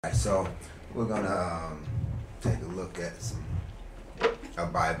So we're gonna take a look at a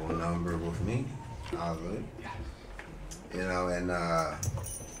Bible number with me. Hallelujah. And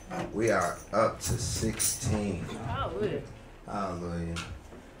we are up to 16. Hallelujah. Hallelujah.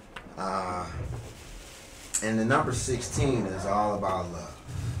 Uh, and the number 16 is all about love.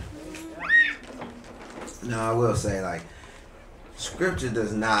 Now I will say, Scripture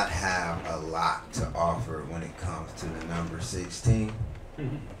does not have a lot to offer when it comes to the number 16.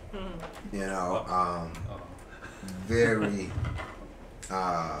 Very,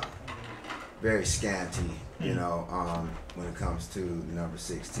 very scanty, when it comes to the number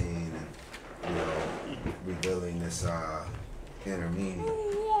 16 and, revealing this inner meaning.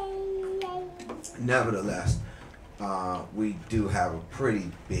 Nevertheless, we do have a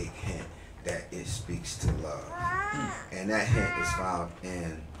pretty big hint that it speaks to love. And that hint is found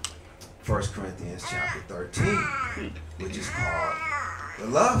in 1 Corinthians chapter 13, which is called the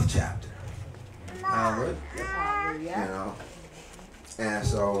love chapter. Hallelujah. And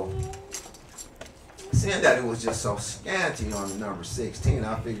so, seeing that it was just so scanty on the number 16,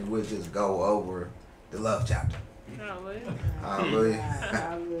 I figured we'd just go over the love chapter. Hallelujah.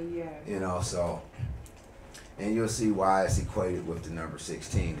 Hallelujah. And you'll see why it's equated with the number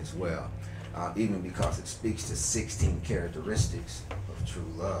 16 as well. Even because it speaks to 16 characteristics of true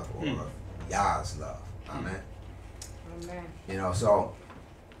love, or of Yah's love. Amen. Amen. So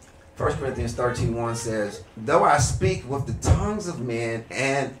 1 Corinthians 13:1 says, though I speak with the tongues of men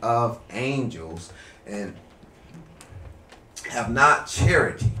and of angels, and have not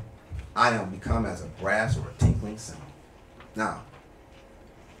charity, I am become as a brass or a tinkling cymbal. Now,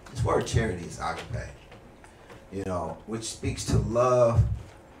 this word charity is agape, which speaks to love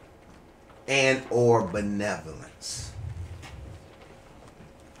and or benevolence.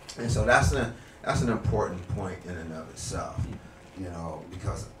 And so that's an important point in and of itself,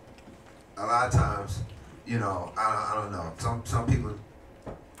 because a lot of times, I don't know, some people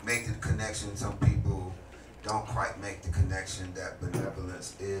make the connection, some people don't quite make the connection that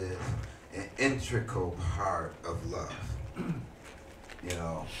benevolence is an integral part of love,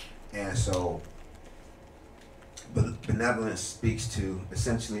 and so benevolence speaks to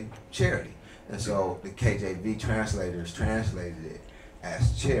essentially charity. And so the KJV translators translated it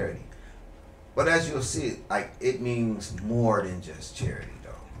as charity. But as you'll see, it means more than just charity,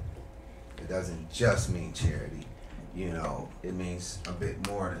 though. It doesn't just mean charity. It means a bit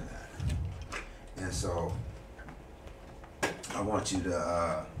more than that. And so I want you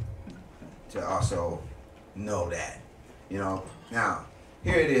to also know that. Now,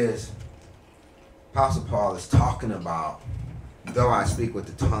 here it is. Apostle Paul is talking about, though I speak with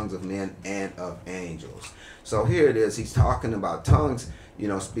the tongues of men and of angels. So here it is. He's talking about tongues,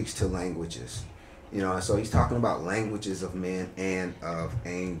 speaks to languages. And so he's talking about languages of men and of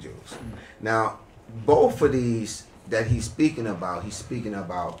angels. Now, both of these that he's speaking about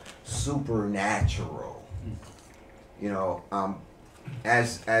supernatural.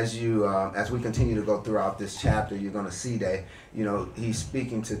 As we continue to go throughout this chapter, you're going to see that, he's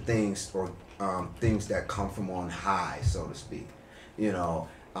speaking to things or things that come from on high, so to speak,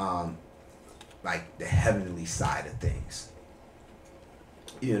 like the heavenly side of things,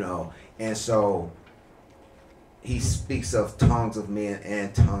 and so he speaks of tongues of men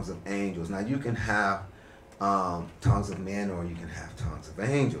and tongues of angels. Now you can have tongues of men or you can have tongues of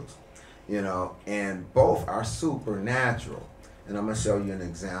angels, and both are supernatural. And I'm going to show you an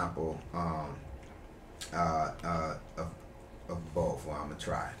example of both. Well, I'm going to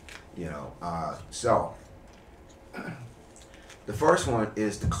try. So the first one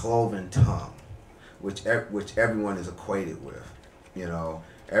is the cloven tongue, which everyone is acquainted with.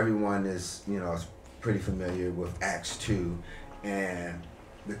 Everyone is is pretty familiar with Acts 2 and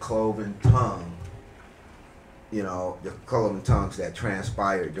the cloven tongue. The cloven tongues that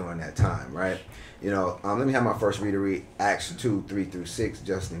transpired during that time, right? Let me have my first reader read Acts 2:3-6,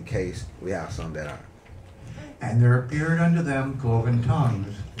 just in case we have some that are. And there appeared unto them cloven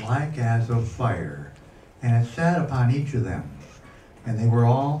tongues, like as of fire, and it sat upon each of them. And they were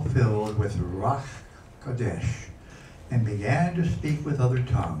all filled with Ruach Kodesh, and began to speak with other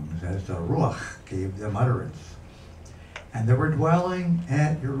tongues, as the Ruach gave them utterance. And there were dwelling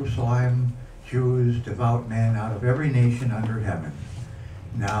at Jerusalem Jews, devout men out of every nation under heaven.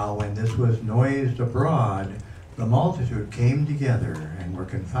 Now when this was noised abroad, the multitude came together, and were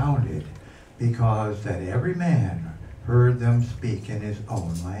confounded, because that every man heard them speak in his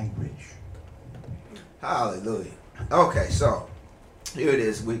own language. Hallelujah. Okay, so here it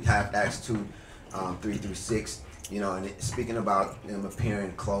is. We have Acts 2:3-6. And it's speaking about them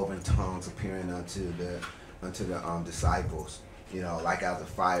appearing cloven tongues appearing unto the disciples. you know, like as a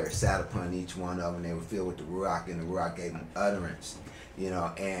fire sat upon each one of them. They were filled with the Ruach, and the Ruach gave them utterance, you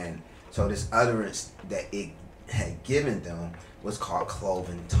know. And so this utterance that it had given them was called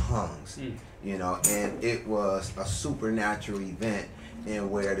cloven tongues, you know, and it was a supernatural event in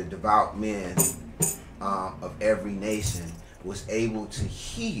where the devout men of every nation was able to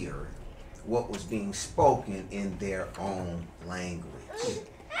hear what was being spoken in their own language.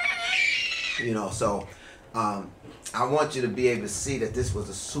 You know, so I want you to be able to see that this was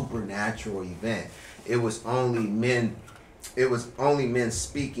a supernatural event. It was only men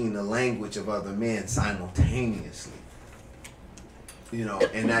speaking the language of other men simultaneously. You know,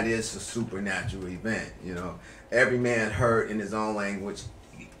 and that is a supernatural event. You know, every man heard in his own language,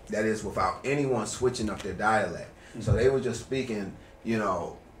 that is without anyone switching up their dialect. So they were just speaking, you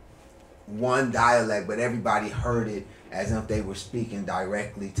know, one dialect, but everybody heard it as if they were speaking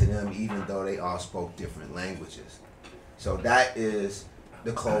directly to them, even though they all spoke different languages. So that is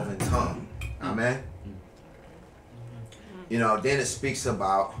the cloven tongue. Amen. You know, then it speaks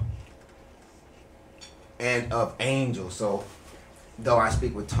about and of angels. So though I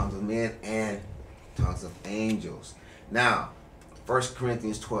speak with tongues of men and tongues of angels. Now, 1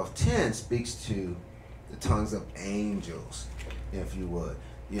 Corinthians 12:10 speaks to the tongues of angels, if you would.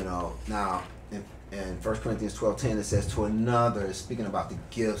 You know, now in 1 Corinthians 12:10 it says to another, speaking about the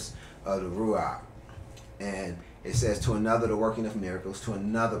gifts of the Ruach. And it says to another the working of miracles, to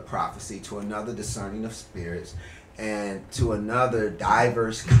another prophecy, to another discerning of spirits, and to another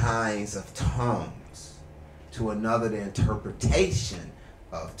diverse kinds of tongues, to another the interpretation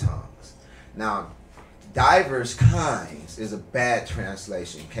of tongues. Now, diverse kinds is a bad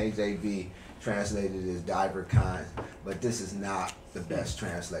translation. KJV translated as diverse kinds, but this is not the best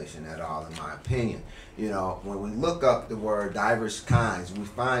translation at all, in my opinion. You know, when we look up the word diverse kinds, we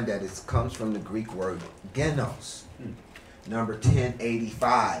find that it comes from the Greek word genos, number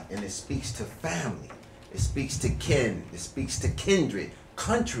 1085, and it speaks to family, it speaks to kin, it speaks to kindred,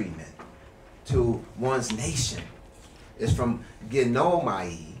 countrymen, to one's nation. It's from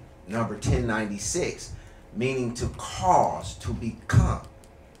genomai, number 1096, meaning to cause, to become,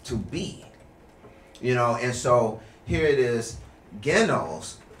 to be. You know, and so here it is,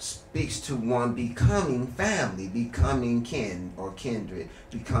 genos speaks to one becoming family, becoming kin or kindred,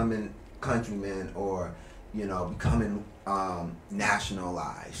 becoming countrymen, or, you know, becoming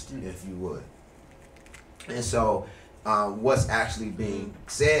nationalized, if you would. And so what's actually being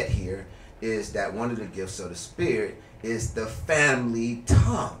said here is that one of the gifts of the Spirit is the family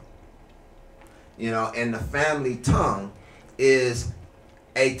tongue. You know, and the family tongue is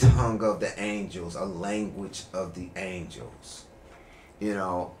a tongue of the angels, a language of the angels. You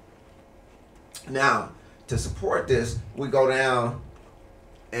know, now to support this, we go down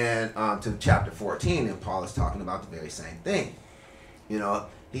and to chapter 14, and Paul is talking about the very same thing. You know,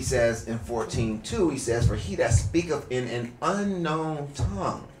 he says in 14:2, he says, for he that speaketh in an unknown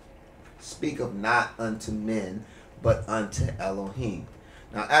tongue speaketh not unto men, but unto Elohim.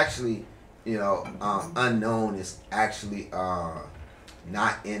 Now, actually, you know, unknown is actually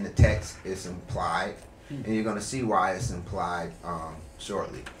not in the text, it's implied, and you're going to see why it's implied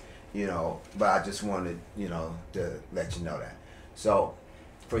shortly, you know, but I just wanted, you know, to let you know that. So,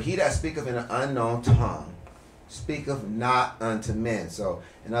 for he that speaketh in an unknown tongue speaketh not unto men. So,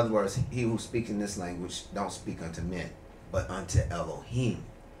 in other words, he who speaks in this language don't speak unto men, but unto Elohim.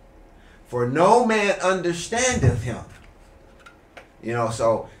 For no man understandeth him. You know,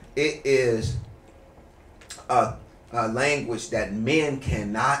 so it is a language that men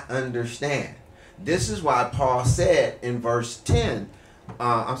cannot understand. This is why Paul said in verse 10,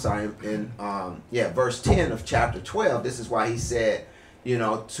 verse 10 of chapter 12, this is why he said, you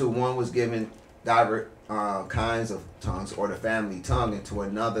know, to one was given diverse kinds of tongues, or the family tongue, and to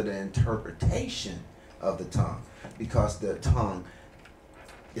another the interpretation of the tongue, because the tongue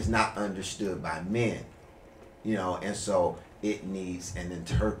is not understood by men, you know, and so it needs an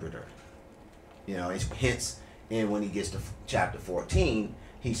interpreter. You know, it's hence, and when he gets to chapter 14,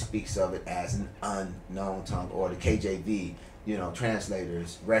 he speaks of it as an unknown tongue, or the KJV, you know,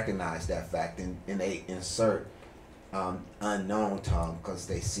 translators recognize that fact, and they insert unknown tongue because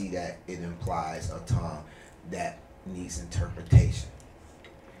they see that it implies a tongue that needs interpretation.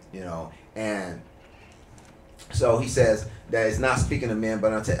 You know, and so he says that it's not speaking to men,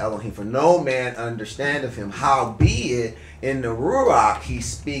 but unto Elohim. For no man understandeth him. Howbeit in the Ruach he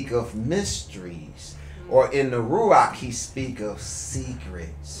speak of mysteries, or in the Ruach he speak of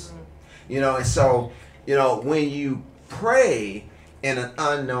secrets. You know, and so, you know, when you pray in an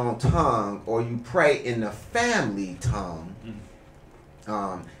unknown tongue, or you pray in the family tongue,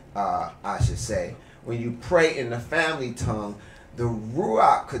 I should say, when you pray in the family tongue, the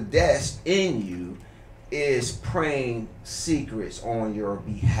Ruach Kodesh in you is praying secrets on your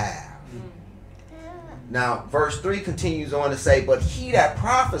behalf. Now, verse 3 continues on to say, but he that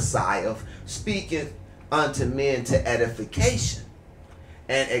prophesieth speaketh unto men to edification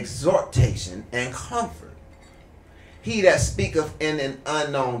and exhortation and comfort. He that speaketh in an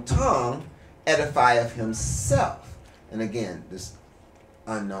unknown tongue edifieth himself. And again, this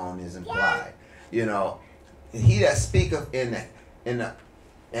unknown is implied. You know, he that speaketh in the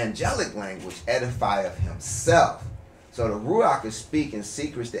angelic language edifieth himself. So the Ruach is speaking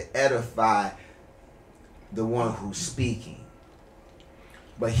secrets to edify the one who's speaking.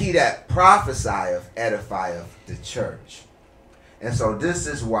 But he that prophesieth edifieth the church. And so this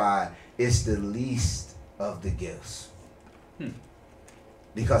is why it's the least of the gifts.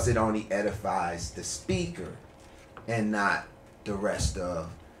 Because it only edifies the speaker and not the rest of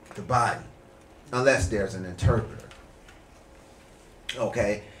the body. Unless there's an interpreter.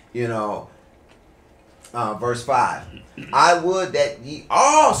 Okay, you know, verse 5. I would that ye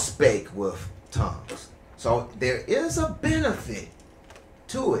all spake with tongues. So there is a benefit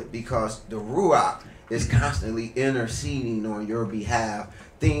to it because the Ruach is constantly interceding on your behalf.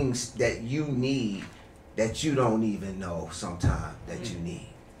 Things that you need that you don't even know sometimes that you need.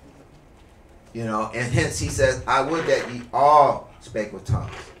 You know, and hence he says, I would that ye all spake with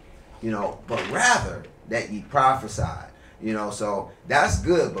tongues. You know, but rather that ye prophesied. You know, so that's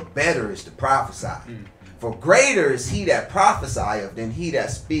good, but better is to prophesy. For greater is he that prophesieth than he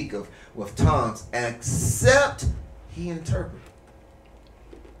that speaketh with tongues, except he interpret.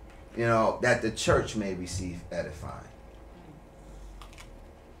 You know, that the church may receive edifying.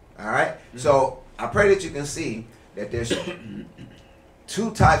 All right? So I pray that you can see that there's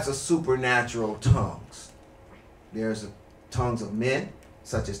two types of supernatural tongues. There's the tongues of men,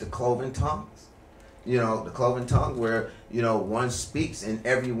 such as the cloven tongues. You know, the cloven tongue where, you know, one speaks and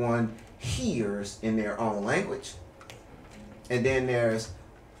everyone hears in their own language. And then there's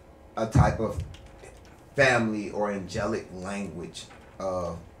a type of family or angelic language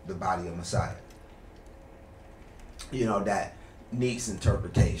of the body of Messiah. You know, that needs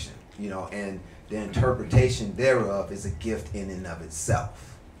interpretation. You know, and the interpretation thereof is a gift in and of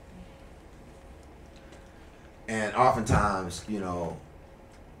itself. And oftentimes, you know,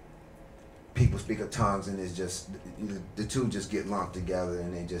 people speak of tongues and it's just, the two just get lumped together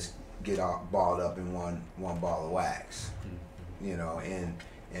and they just get all balled up in one ball of wax. You know, and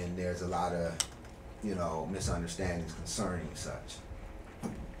there's a lot of, you know, misunderstandings concerning such.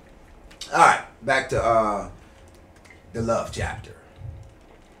 All right, back to the love chapter.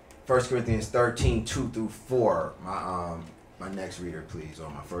 1 Corinthians 13, 2 through 4. My next reader, please, or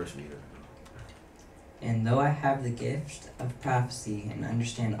my first reader. And though I have the gift of prophecy and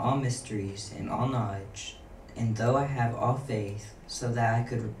understand all mysteries and all knowledge, and though I have all faith so that I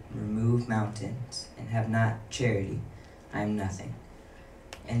could remove mountains and have not charity, I am nothing.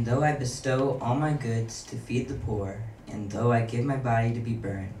 And though I bestow all my goods to feed the poor, and though I give my body to be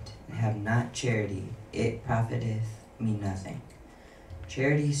burned, and have not charity, it profiteth me nothing.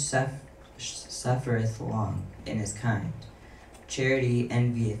 Charity suffereth long, and is kind. Charity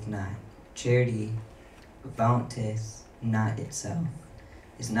envieth not. Charity vaunteth not itself,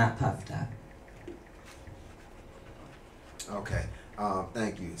 is not puffed up. Okay,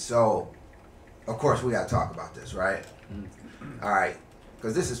 thank you. So, of course, we got to talk about this, right? All right,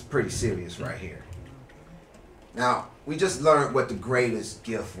 because this is pretty serious right here. Now, we just learned what the greatest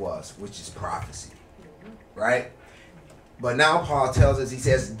gift was, which is prophecy, right? But now Paul tells us, he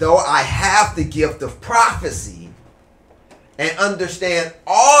says, though I have the gift of prophecy and understand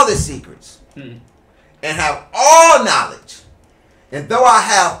all the secrets and have all knowledge, and though I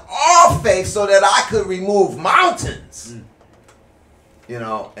have all faith so that I could remove mountains, you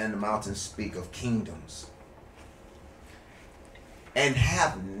know, and the mountains speak of kingdoms, and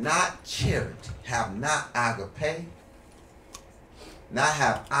have not charity, have not agape, not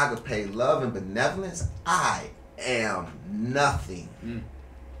have agape love and benevolence, I am nothing.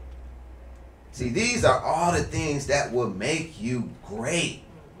 See, these are all the things that will make you great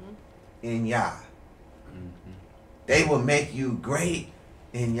in Yah. They will make you great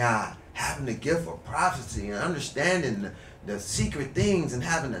in Yah. Having the gift of prophecy and understanding the secret things and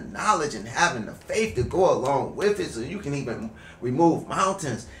having the knowledge and having the faith to go along with it so you can even remove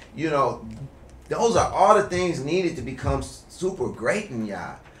mountains. You know, those are all the things needed to become super great in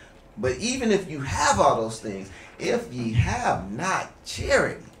Yah. But even if you have all those things, if ye have not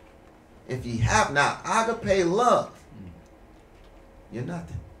charity, if ye have not agape love, you're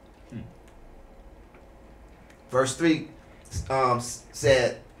nothing. Verse 3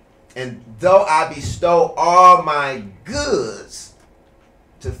 said, And though I bestow all my goods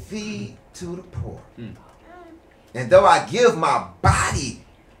to feed to the poor, and though I give my body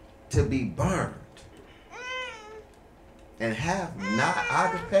to be burned, and have not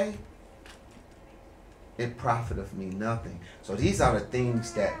agape, it profiteth me nothing. So these are the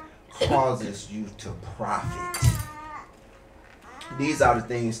things that causes you to profit. These are the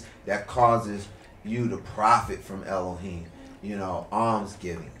things that causes you to profit from Elohim. You know,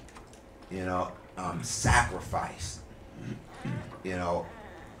 almsgiving. You know, sacrifice. You know,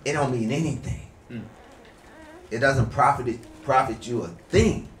 it don't mean anything. It doesn't profit you a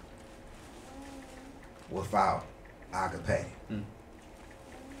thing without agape.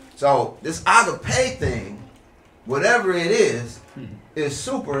 So this agape thing, whatever it is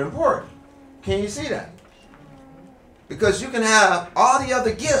super important. Can you see that? Because you can have all the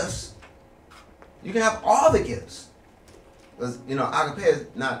other gifts. You can have all the gifts. Because, you know, agape is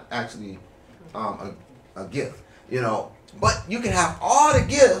not actually a gift. You know, but you can have all the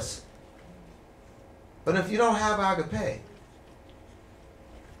gifts. But if you don't have agape,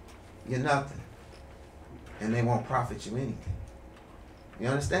 you're nothing. And they won't profit you anything. You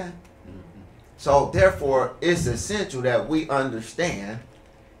understand? So therefore, it's essential that we understand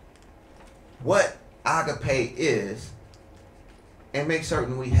what agape is and make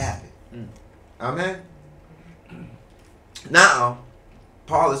certain we have it. Amen? Now,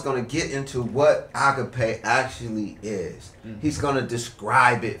 Paul is going to get into what agape actually is. He's going to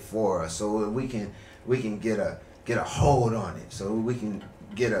describe it for us so we can get a hold on it, so we can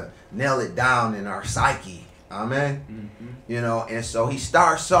nail it down in our psyche. Amen. You know, and so he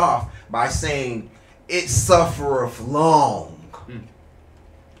starts off by saying, it suffereth long.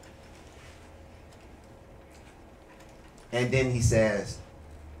 And then he says,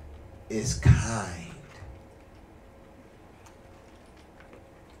 it's kind.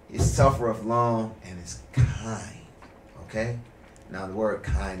 It suffereth long and it's kind. Okay? Now the word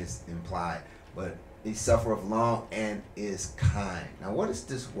kind is implied, but it suffereth long and is kind. Now what is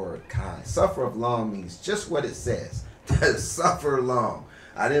this word kind? Suffereth long means just what it says. To suffer long.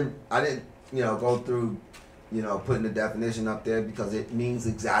 I didn't go through, putting the definition up there because it means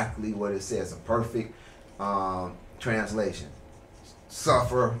exactly what it says. A perfect translation.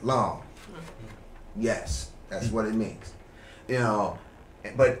 Suffer long. Yes, that's what it means.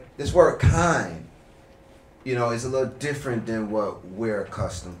 But this word kind, is a little different than what we're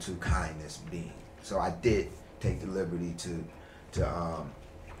accustomed to kindness being. So I did take the liberty to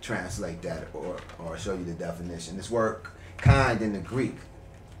translate that or show you the definition. This word kind in the Greek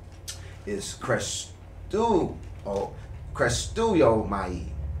is krestuomai.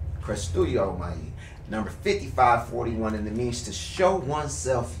 Number 5541, and it means to show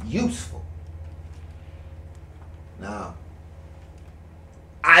oneself useful. Now,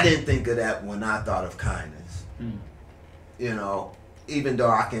 I didn't think of that when I thought of kindness. Even though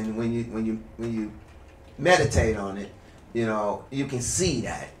I can, when you meditate on it, you can see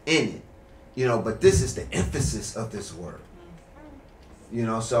that in it. But this is the emphasis of this word.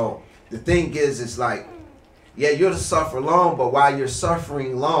 So the thing is, it's like, yeah, you're to suffer long, but while you're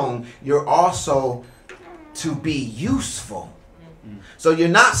suffering long, you're also to be useful. So you're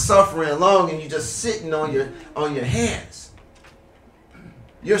not suffering long and you're just sitting on your hands.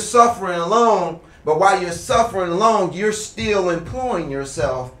 You're suffering long, but while you're suffering long, you're still employing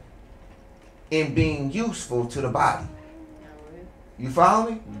yourself in being useful to the body. You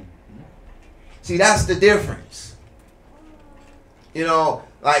follow me? See, that's the difference.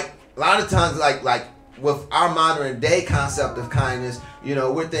 Like a lot of times, like with our modern day concept of kindness,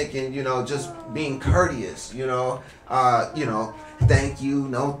 we're thinking, just being courteous, thank you,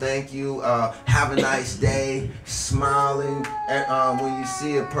 no thank you, have a nice day, smiling when you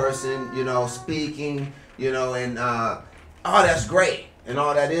see a person, speaking, and that's great. And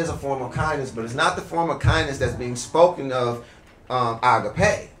all that is a form of kindness, but it's not the form of kindness that's being spoken of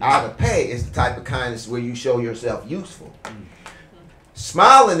agape. Agape is the type of kindness where you show yourself useful.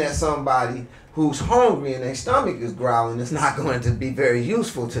 Smiling at somebody who's hungry and their stomach is growling is not going to be very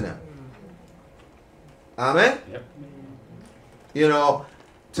useful to them. Amen? Yep.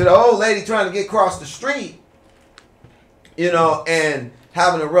 To the old lady trying to get across the street, and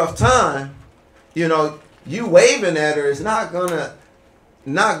having a rough time, you waving at her is not gonna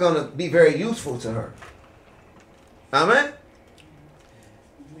be very useful to her. Amen?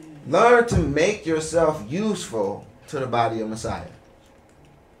 Learn to make yourself useful to the body of Messiah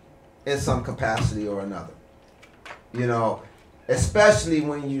in some capacity or another. Especially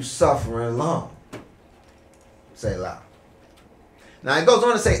when you suffering long. Say it loud. Now it goes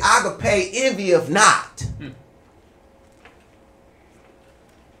on to say, agape envieth not.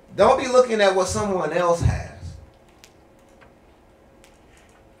 Don't be looking at what someone else has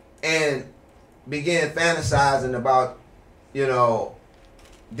and begin fantasizing about, you know,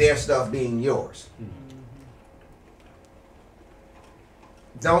 their stuff being yours.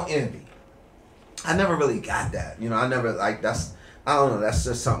 Don't envy. I never really got that. You know, I never like that's I don't know, that's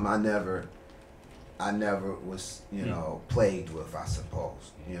just something I never was, you know, plagued with, I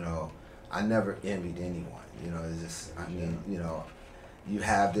suppose. You know, I never envied anyone. You know, it's just I mean, you know, you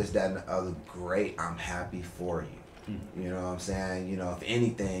have this, that, and the other, great, I'm happy for you. You know what I'm saying? You know, if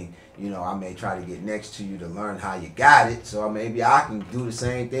anything, you know, I may try to get next to you to learn how you got it, so maybe I can do the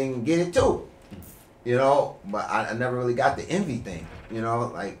same thing and get it too. You know, but I never really got the envy thing. You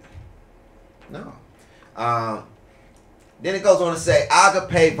know, like, no. Then it goes on to say,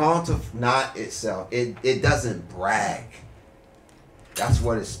 agape vaunteth not itself. It doesn't brag. That's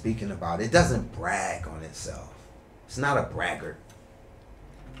what it's speaking about. It doesn't brag on itself. It's not a braggart.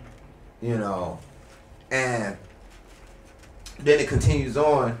 You know, and then it continues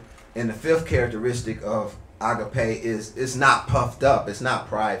on, and the fifth characteristic of agape is it's not puffed up, it's not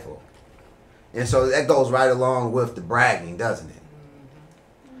prideful. And so that goes right along with the bragging, doesn't it?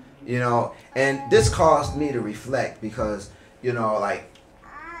 You know, and this caused me to reflect because, you know, like,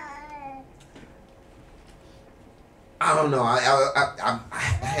 I don't know, I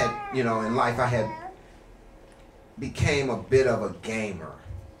had, you know, in life I had became a bit of a gamer.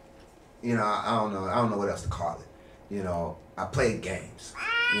 You know, I don't know what else to call it. You know, I played games,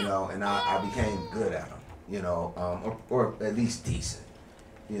 you know, and I became good at them, you know, or at least decent,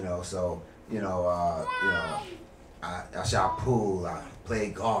 you know. So, you know, I shot pool, I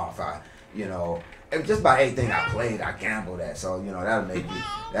played golf, you know, and just about anything I played, I gambled at. So, you know, that'll make me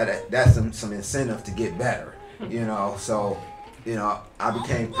that's some incentive to get better, you know. So, you know, I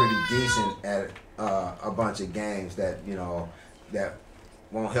became pretty decent at a bunch of games that, you know, that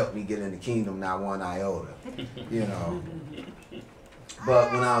won't help me get in the kingdom, not one iota, you know. But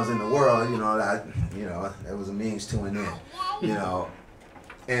when I was in the world, you know, it was a means to an end, you know.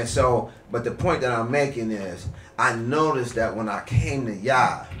 And so, but the point that I'm making is, I noticed that when I came to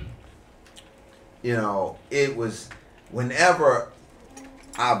Yah, you know, it was whenever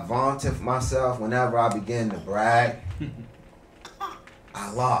I vaunted myself, whenever I began to brag, I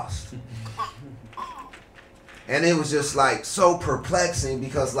lost. And it was just like so perplexing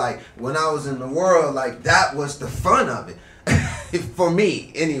because like when I was in the world, like that was the fun of it. For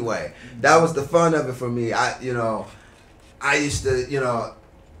me anyway. That was the fun of it for me. I used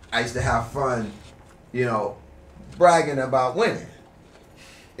to have fun, you know, bragging about winning.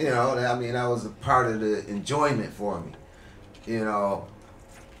 You know, I mean, that was a part of the enjoyment for me. You know.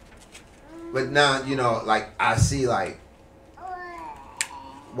 But now, you know, like I see like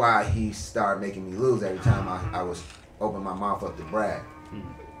why he started making me lose every time I was open my mouth up to brag.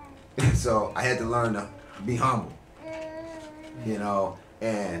 So I had to learn to be humble, you know,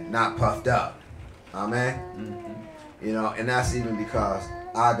 and not puffed up. Amen. Mm-hmm. You know, and that's even because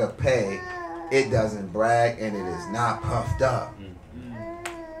agape, it doesn't brag and it is not puffed up.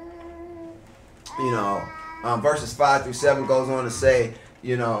 You know, verses 5 through 7 goes on to say,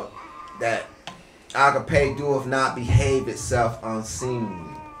 you know, that agape doeth not behave itself unseemly.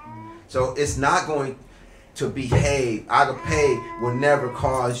 So it's not going to behave. Agape will never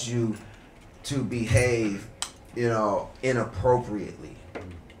cause you to behave, you know, inappropriately.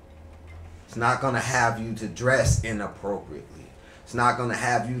 It's not going to have you to dress inappropriately. It's not going to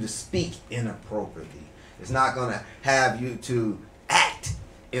have you to speak inappropriately. It's not going to have you to act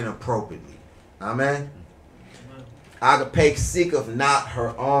inappropriately. Amen? Agape seeketh not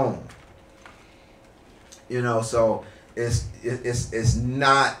her own. You know, so it's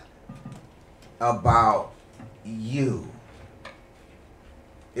not about you.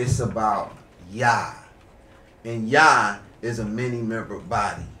 It's about Yah. And Yah is a many-membered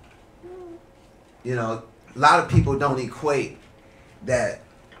body. You know, a lot of people don't equate that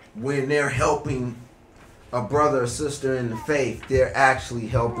when they're helping a brother or sister in the faith, they're actually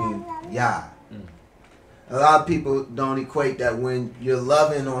helping Yah. A lot of people don't equate that when you're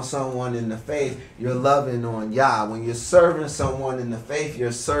loving on someone in the faith, you're loving on Yah. When you're serving someone in the faith,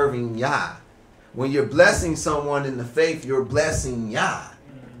 you're serving Yah. When you're blessing someone in the faith, you're blessing Yah.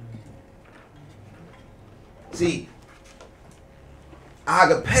 See,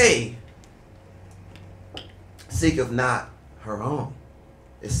 agape seeketh not her own.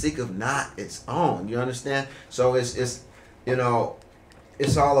 It seeketh not its own. You understand? So it's you know,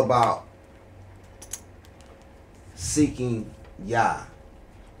 it's all about seeking Yah.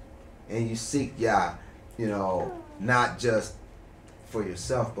 And you seek Yah, you know, not just for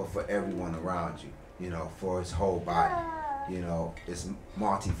yourself, but for everyone around you, you know, for his whole body. You know, it's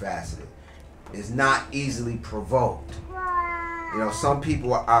multifaceted. It's not easily provoked. You know, some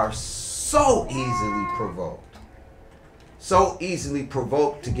people are so easily provoked. So easily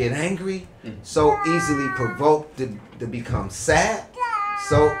provoked to get angry. So easily provoked to become sad.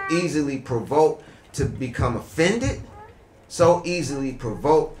 So easily provoked to become offended. So easily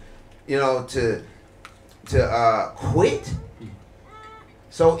provoked, you know, to quit.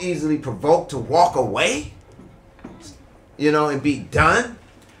 So easily provoked to walk away. You know, and be done.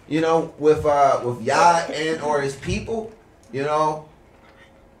 You know, with Yah and or his people. You know,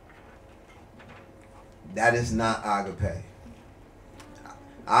 that is not agape.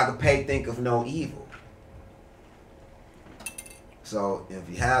 Agape think of no evil. So if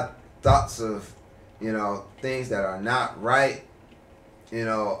you have thoughts of, you know, things that are not right, you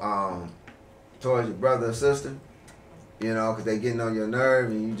know, towards your brother or sister, you know, because they're getting on your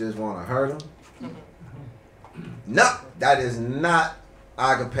nerve and you just want to hurt them. No, that is not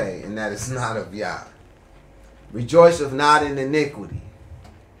agape, and that is not of Yah. Rejoice of not in iniquity.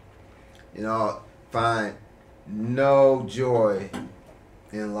 You know, find no joy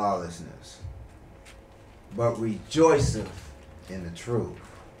in lawlessness, but rejoiceth in the truth.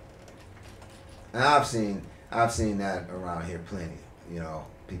 And I've seen that around here plenty. You know,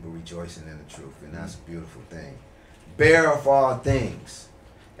 people rejoicing in the truth, and that's a beautiful thing. Bear of all things.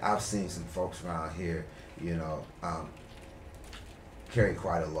 I've seen some folks around here, you know, carry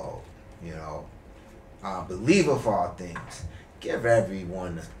quite a load. You know, believe of all things. Give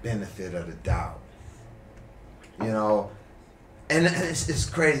everyone the benefit of the doubt. You know, and it's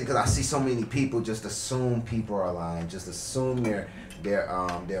crazy because I see so many people just assume people are lying, just assume they're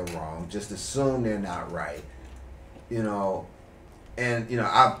wrong, just assume they're not right. You know, and you know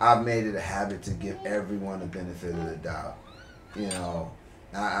I've made it a habit to give everyone the benefit of the doubt. You know,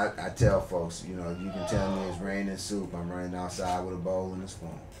 I tell folks, you know, you can tell me it's raining soup, I'm running outside with a bowl and a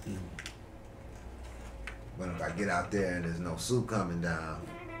spoon. But if I get out there and there's no soup coming down,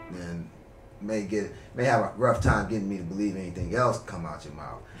 then may have a rough time getting me to believe anything else come out your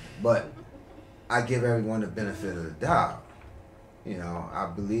mouth. But I give everyone the benefit of the doubt. You know, I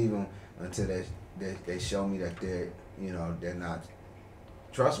believe them until they show me that they're not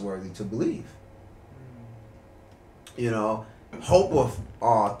trustworthy to believe. You know, hope of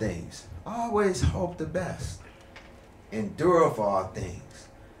all things. Always hope the best. Endure of all things.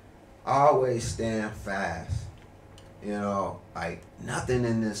 Always stand fast. You know, like nothing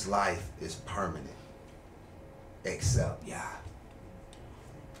in this life is permanent except Yah.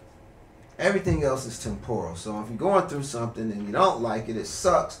 Everything else is temporal. So if you're going through something and you don't like it, it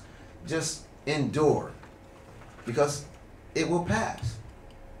sucks, just endure. Because it will pass.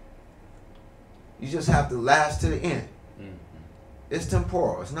 You just have to last to the end. It's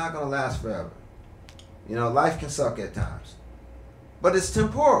temporal. It's not going to last forever. You know, life can suck at times. But it's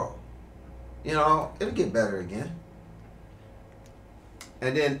temporal. You know, it'll get better again.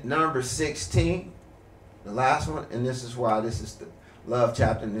 And then number 16, the last one, and this is why this is the love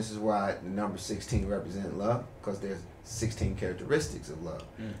chapter, and this is why number 16 represents love, because there's 16 characteristics of love.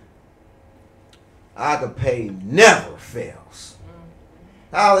 Agape never fails.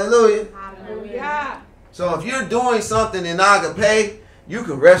 Hallelujah. Hallelujah. So if you're doing something in agape, you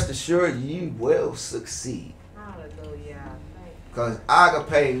can rest assured you will succeed. Hallelujah. Because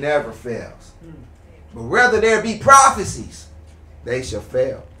agape never fails. But whether there be prophecies, they shall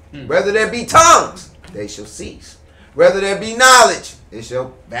fail. Whether there be tongues, they shall cease. Whether there be knowledge, it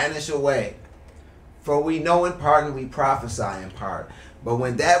shall vanish away. For we know in part and we prophesy in part. But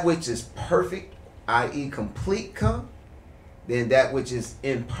when that which is perfect, i.e. complete, come, then that which is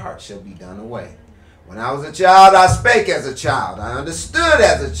in part shall be done away. When I was a child, I spake as a child. I understood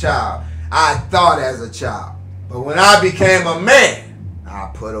as a child. I thought as a child. But when I became a man, I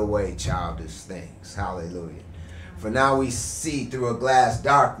put away childish things. Hallelujah. For now we see through a glass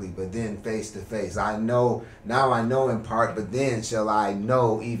darkly, but then face to face. Now I know in part, but then shall I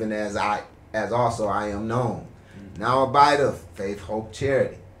know even as also I am known. Now abideth faith, hope,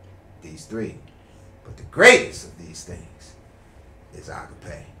 charity. These three. But the greatest of these things is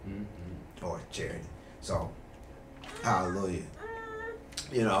agape, or charity. So, hallelujah.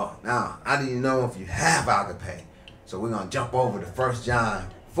 You know, now, how do you know if you have agape? So we're going to jump over to 1 John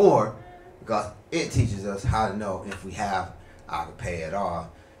 4, because it teaches us how to know if we have agape at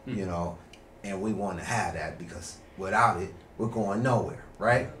all, you know, and we want to have that, because without it, we're going nowhere,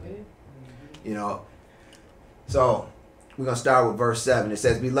 right? You know, so we're going to start with verse 7. It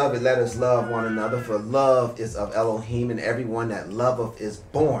says, Beloved, let us love one another, for love is of Elohim, and everyone that loveth is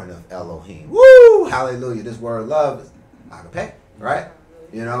born of Elohim. Woo! Hallelujah. This word love is agape, right?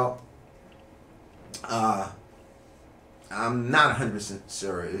 You know, I'm not 100%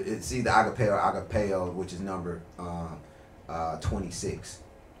 sure. It's either agape or agapeo, which is number 26.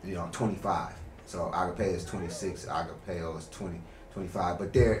 25. So agape is 26, agapeo is 25,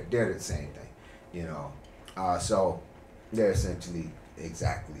 but they're the same thing. So they're essentially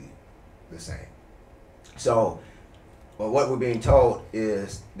exactly the same. So, but what we're being told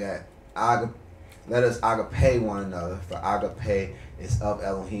is that let us agape one another, for agape is of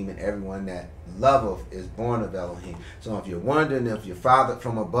Elohim, and everyone that loveth is born of Elohim. So if you're wondering if you're fathered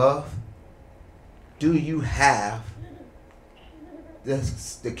from above, do you have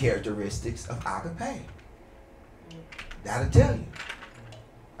the characteristics of agape? That'll tell you.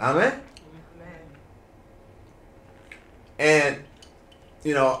 Amen? And,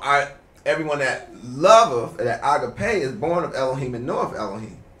 everyone that loveth, that agape, is born of Elohim and knoweth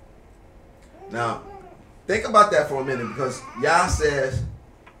Elohim. Now, think about that for a minute, because Yah says,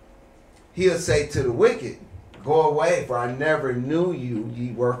 he'll say to the wicked, go away, for I never knew you,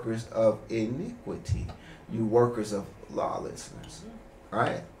 ye workers of iniquity, you workers of lawlessness.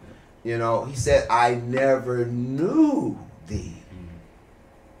 Right? He said, I never knew thee.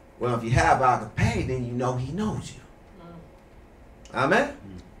 Well, if you have agape, then you know he knows you. Amen?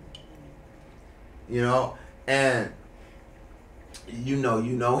 And you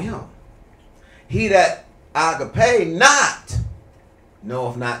know him. He that agape not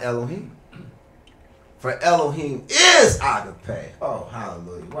knoweth not Elohim. For Elohim is agape. Oh,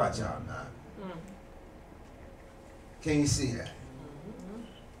 hallelujah. Watch out now. Can you see that?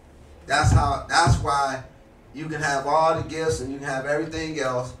 That's why you can have all the gifts and you can have everything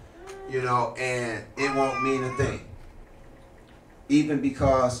else, and it won't mean a thing. Even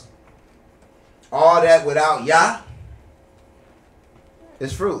because all that without Yah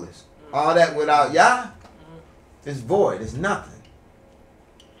is fruitless. All that without Yah is void. It's nothing.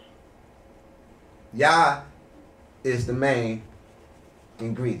 Yah is the main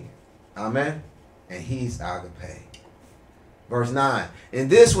ingredient. Amen? And he's agape. Verse 9. And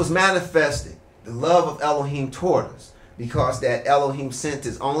this was manifested, the love of Elohim toward us, because that Elohim sent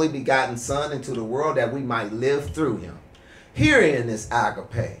his only begotten Son into the world that we might live through him. Herein is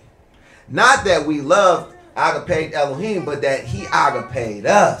agape. Not that we loved agape Elohim, but that he agape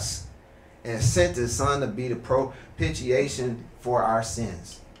us and sent his Son to be the propitiation for our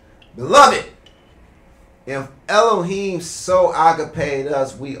sins. Beloved, if Elohim so agape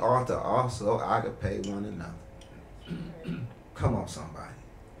us, we ought to also agape one another. Come on, somebody.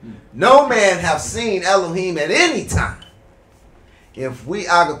 No man have seen Elohim at any time. If we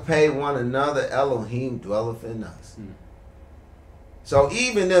agape one another, Elohim dwelleth in us. So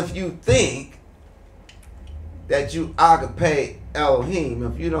even if you think that you agape Elohim,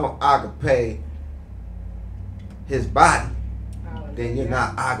 if you don't agape his body, then you're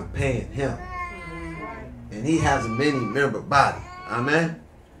not agapeing him. And he has a many-member body. Amen?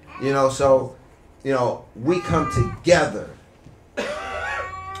 So, we come together,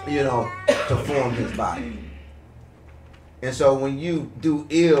 to form his body. And so when you do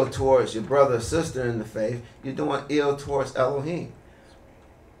ill towards your brother or sister in the faith, you're doing ill towards Elohim.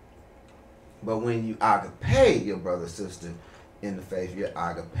 But when you agape your brother or sister in the faith, you're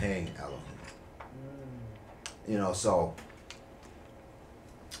agapeing Elohim. So,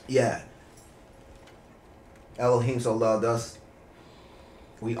 yeah. Elohim so loved us,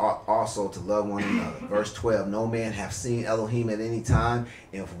 we ought also to love one another. Verse 12, no man hath seen Elohim at any time.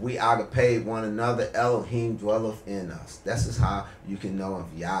 If we agape one another, Elohim dwelleth in us. This is how you can know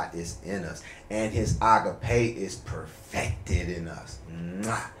if Yah is in us. And his agape is perfected in us.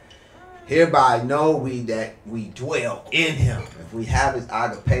 Mwah. Hereby know we that we dwell in him. If we have his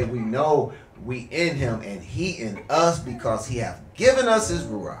agape, we know we in him and he in us, because he hath given us his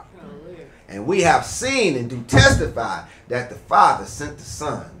Ruach. And we have seen and do testify that the Father sent the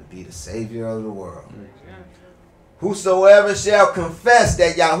Son to be the Savior of the world. Whosoever shall confess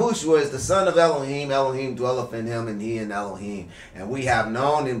that Yahushua is the Son of Elohim, Elohim dwelleth in him, and he in Elohim. And we have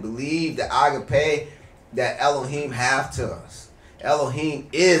known and believed the agape that Elohim hath to us. Elohim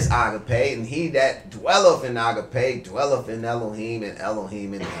is agape, and he that dwelleth in agape dwelleth in Elohim, and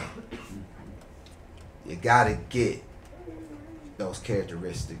Elohim in him. You got to get those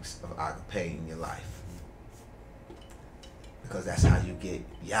characteristics of agape in your life, because that's how you get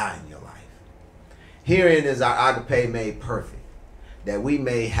Yah in your life. Herein is our agape made perfect, that we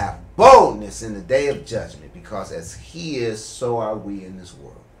may have boldness in the day of judgment, because as he is, so are we in this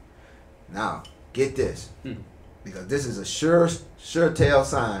world. Now, get this, because this is a sure tell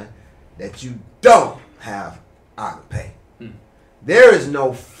sign that you don't have agape. There is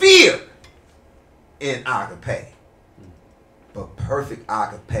no fear in agape. But perfect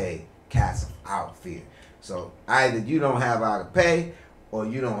agape casts out fear. So either you don't have agape or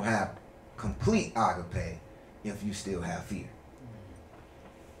you don't have complete agape if you still have fear.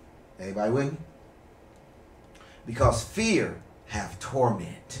 Everybody with me? Because fear have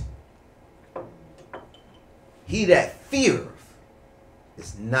torment. He that feareth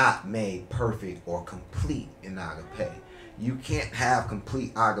is not made perfect or complete in agape. You can't have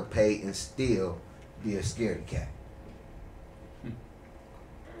complete agape and still be a scaredy cat.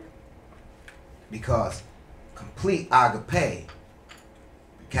 Because complete agape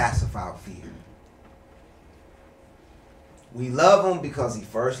casts out fear. We love him because he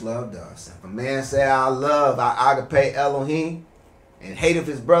first loved us. If a man say, I love our agape Elohim and hate of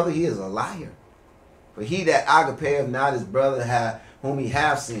his brother, he is a liar. For he that agape not his brother whom he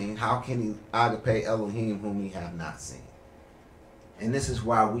have seen, how can he agape Elohim whom he have not seen? And this is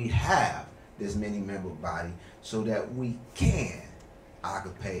why we have this many-member body, so that we can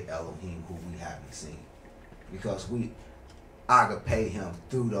agape Elohim whom we haven't seen. Because we agape him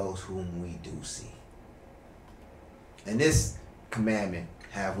through those whom we do see. And this commandment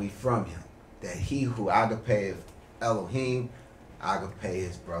have we from him, that he who agape Elohim, agape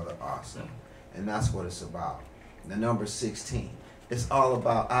his brother also. And that's what it's about. The number 16. It's all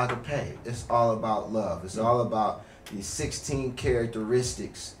about agape. It's all about love. It's all about these 16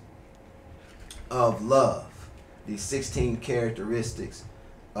 characteristics of love. These 16 characteristics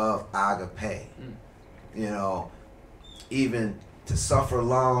of agape. You know, even to suffer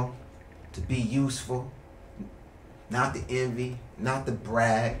long, to be useful, not to envy, not to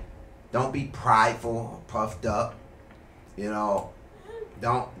brag. Don't be prideful or puffed up. You know,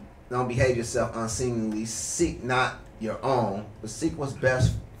 don't behave yourself unseemly. Seek not your own, but seek what's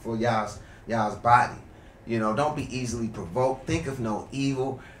best for y'all's body. You know, don't be easily provoked. Think of no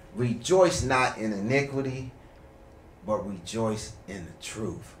evil. Rejoice not in iniquity, but rejoice in the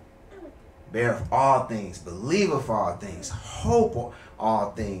truth. Beareth all things, believeth all things, hope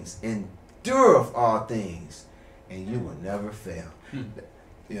all things, endureth all things, and you will never fail.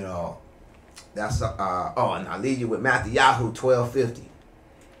 You know, that's and I leave you with Matthew 12:50.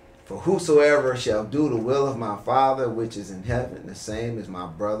 For whosoever shall do the will of my Father which is in heaven, the same is my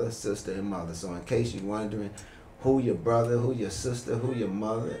brother, sister, and mother. So in case you're wondering who your brother, who your sister, who your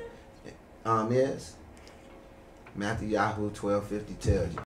mother is, Matthew 12:50 tells you.